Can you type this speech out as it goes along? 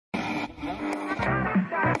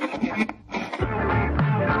Hey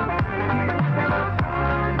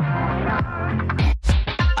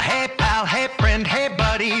pal, hey friend, hey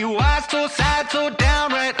buddy, why so sad, so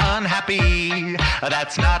downright unhappy?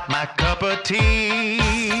 That's not my cup of tea.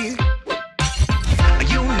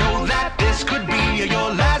 You know that this could be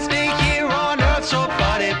your last day here on earth, so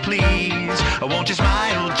buddy, please, won't you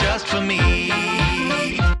smile just for me?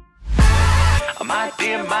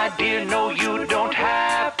 My dear, no, you don't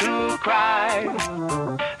have to cry.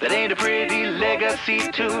 That ain't a pretty legacy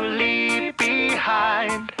to leave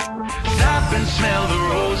behind. Stop and smell the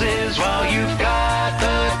roses while you've got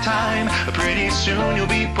the time. Pretty soon you'll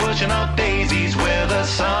be pushing up daisies where the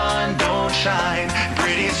sun don't shine.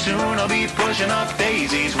 Pretty soon I'll be pushing up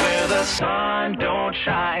daisies where the sun don't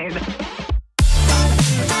shine.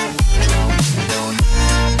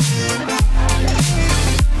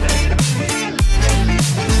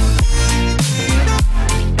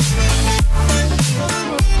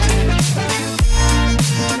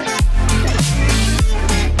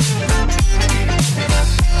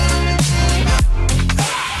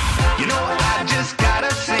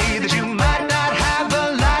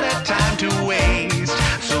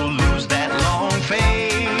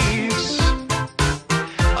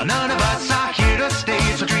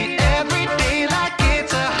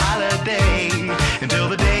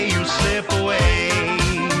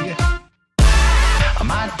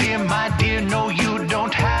 My dear, no, you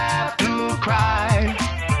don't have to cry.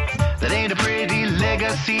 That ain't a pretty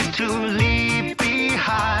legacy to leave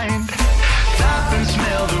behind. Stop and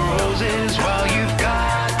smell the roses while you've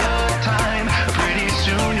got the time. Pretty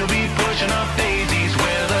soon you'll be pushing up daisies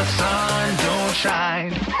where the sun don't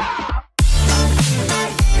shine.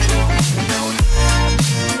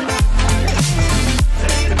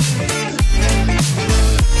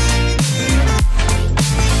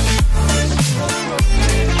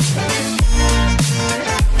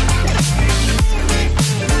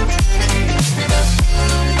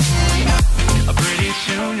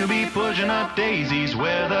 Pushing up daisies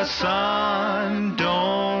where the sun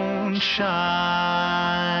don't shine.